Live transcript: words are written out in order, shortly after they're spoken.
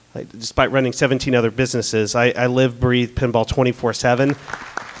Despite running 17 other businesses, I live, breathe pinball 24/7.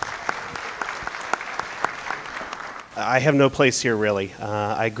 I have no place here, really.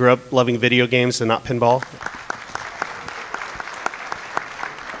 I grew up loving video games and not pinball.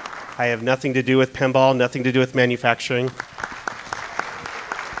 I have nothing to do with pinball, nothing to do with manufacturing.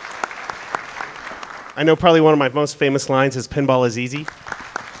 I know probably one of my most famous lines is pinball is easy.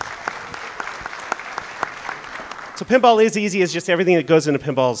 So pinball is easy, is just everything that goes into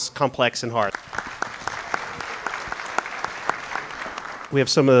pinball is complex and hard. We have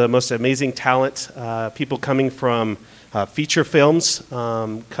some of the most amazing talent, people coming from feature films,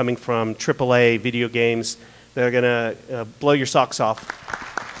 coming from AAA video games that are going to blow your socks off.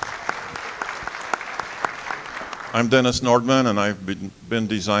 I'm Dennis Nordman, and I've been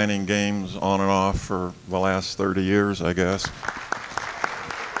designing games on and off for the last 30 years, I guess.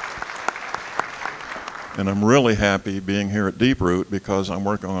 And I'm really happy being here at Deeproot because I'm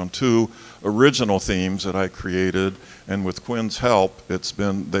working on 2 original themes that I created, and with Quinn's help,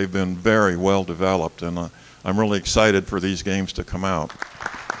 they've been very well developed, and I'm really excited for these games to come out.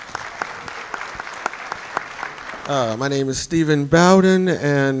 My name is Stephen Bowden,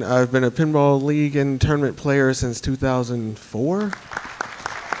 and I've been a Pinball League and tournament player since 2004.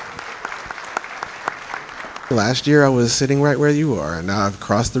 Last year I was sitting right where you are, and now I've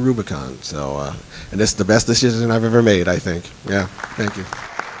crossed the Rubicon. So, and it's the best decision I've ever made, I think. Yeah, thank you.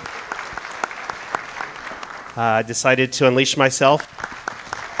 I decided to unleash myself.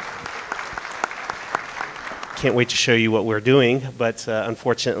 Can't wait to show you what we're doing, but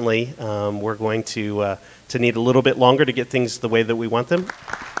unfortunately, we're going to need a little bit longer to get things the way that we want them.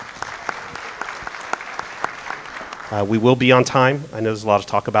 We will be on time. I know there's a lot of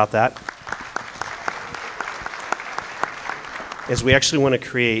talk about that. As we actually want to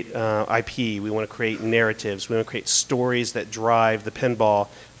create IP, we want to create narratives, we want to create stories that drive the pinball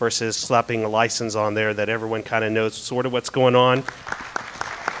versus slapping a license on there that everyone kind of knows sort of what's going on.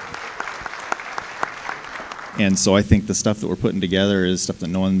 And so I think the stuff that we're putting together is stuff that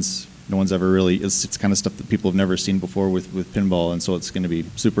no one's ever really, it's kind of stuff that people have never seen before with pinball, and so it's going to be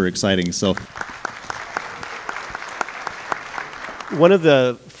super exciting. So one of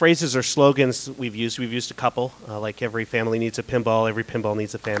the phrases or slogans we've used a couple, like every family needs a pinball, every pinball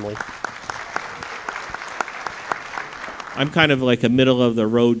needs a family. I'm kind of like a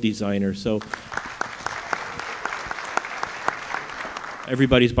middle-of-the-road designer, so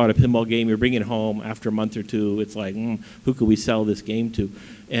everybody's bought a pinball game, you're bringing it home after a month or two, it's like, who could we sell this game to?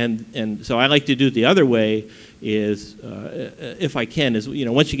 And so I like to do it the other way is, if I can, is,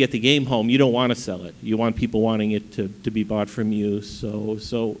 once you get the game home, you don't want to sell it. You want people wanting it to be bought from you.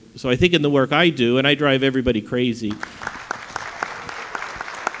 So I think in the work I do, and I drive everybody crazy,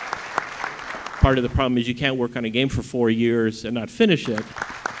 part of the problem is you can't work on a game for 4 years and not finish it.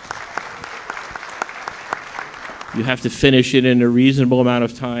 You have to finish it in a reasonable amount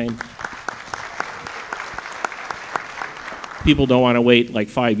of time. People don't want to wait like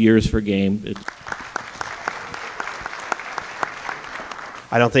 5 years for a game.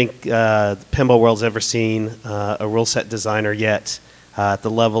 I don't think the pinball world's ever seen a rule set designer yet at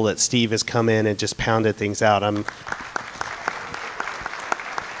the level that Steve has come in and just pounded things out.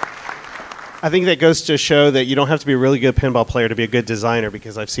 I think that goes to show that you don't have to be a really good pinball player to be a good designer,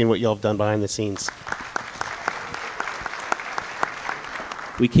 because I've seen what y'all have done behind the scenes.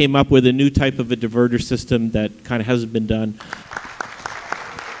 We came up with a new type of a diverter system that kind of hasn't been done.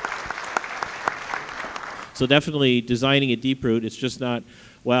 So definitely designing a Deeproot, it's just not,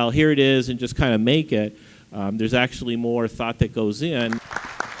 well, here it is and just kind of make it. There's actually more thought that goes in.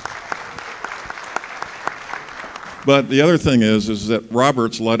 But the other thing is that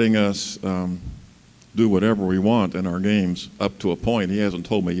Robert's letting us do whatever we want in our games up to a point. He hasn't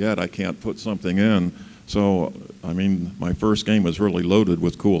told me yet I can't put something in. So, I mean, my first game was really loaded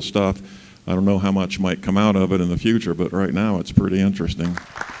with cool stuff. I don't know how much might come out of it in the future, but right now it's pretty interesting.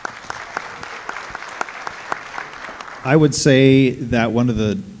 I would say that one of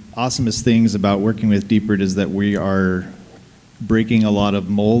the awesomest things about working with Deeproot is that we are breaking a lot of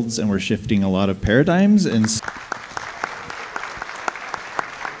molds and we're shifting a lot of paradigms. And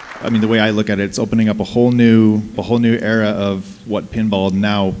I mean, the way I look at it, it's opening up a whole new era of what pinball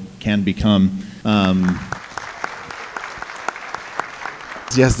now can become.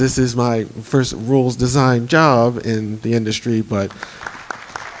 Yes, this is my first rules design job in the industry, but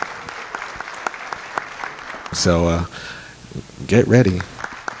so get ready.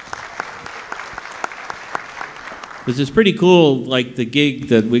 Because it's pretty cool, like the gig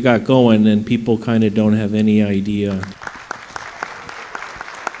that we got going, and people kind of don't have any idea.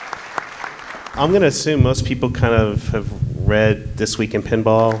 I'm going to assume most people kind of have read This Week in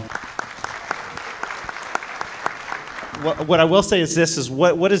Pinball. What I will say is this, is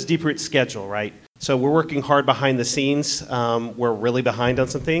what is Deep Root's schedule, right? So we're working hard behind the scenes. We're really behind on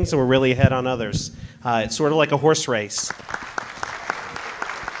some things, and we're really ahead on others. It's sort of like a horse race.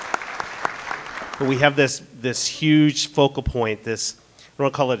 But we have this huge focal point, I don't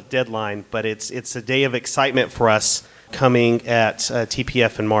want to call it a deadline, but it's a day of excitement for us coming at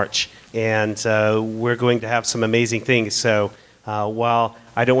TPF in March. And we're going to have some amazing things. So while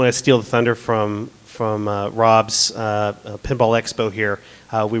I don't want to steal the thunder from Rob's Pinball Expo here,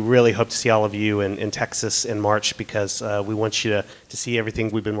 we really hope to see all of you in Texas in March, because we want you to see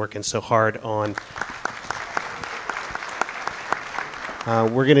everything we've been working so hard on.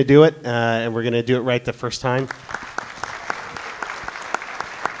 We're going to do it, and we're going to do it right the first time.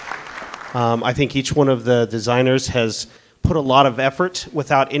 I think each one of the designers has put a lot of effort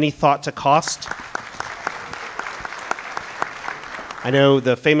without any thought to cost. I know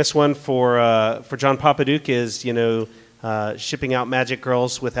the famous one for John Papaduke is, shipping out Magic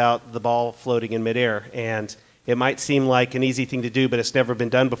Girls without the ball floating in midair. And it might seem like an easy thing to do, but it's never been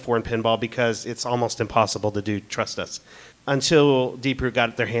done before in pinball because it's almost impossible to do, trust us, until Deep Root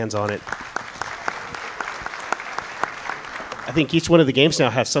got their hands on it. I think each one of the games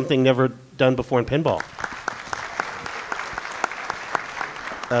now has something never done before in pinball.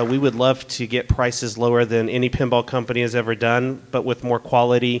 We would love to get prices lower than any pinball company has ever done, but with more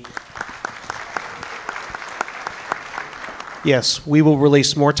quality. Yes, we will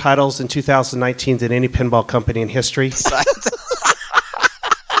release more titles in 2019 than any pinball company in history. It's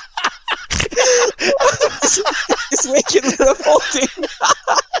making the whole thing.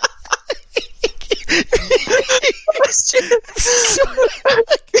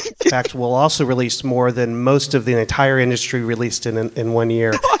 In fact, we'll also release more than most of the entire industry released in 1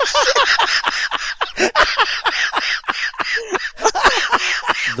 year.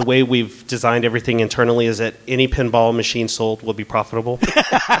 The way we've designed everything internally is that any pinball machine sold will be profitable.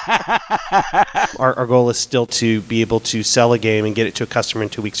 Our goal is still to be able to sell a game and get it to a customer in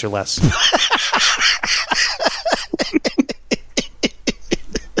 2 weeks or less.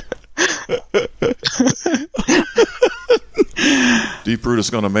 Deep Root is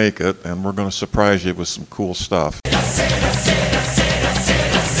going to make it, and we're going to surprise you with some cool stuff.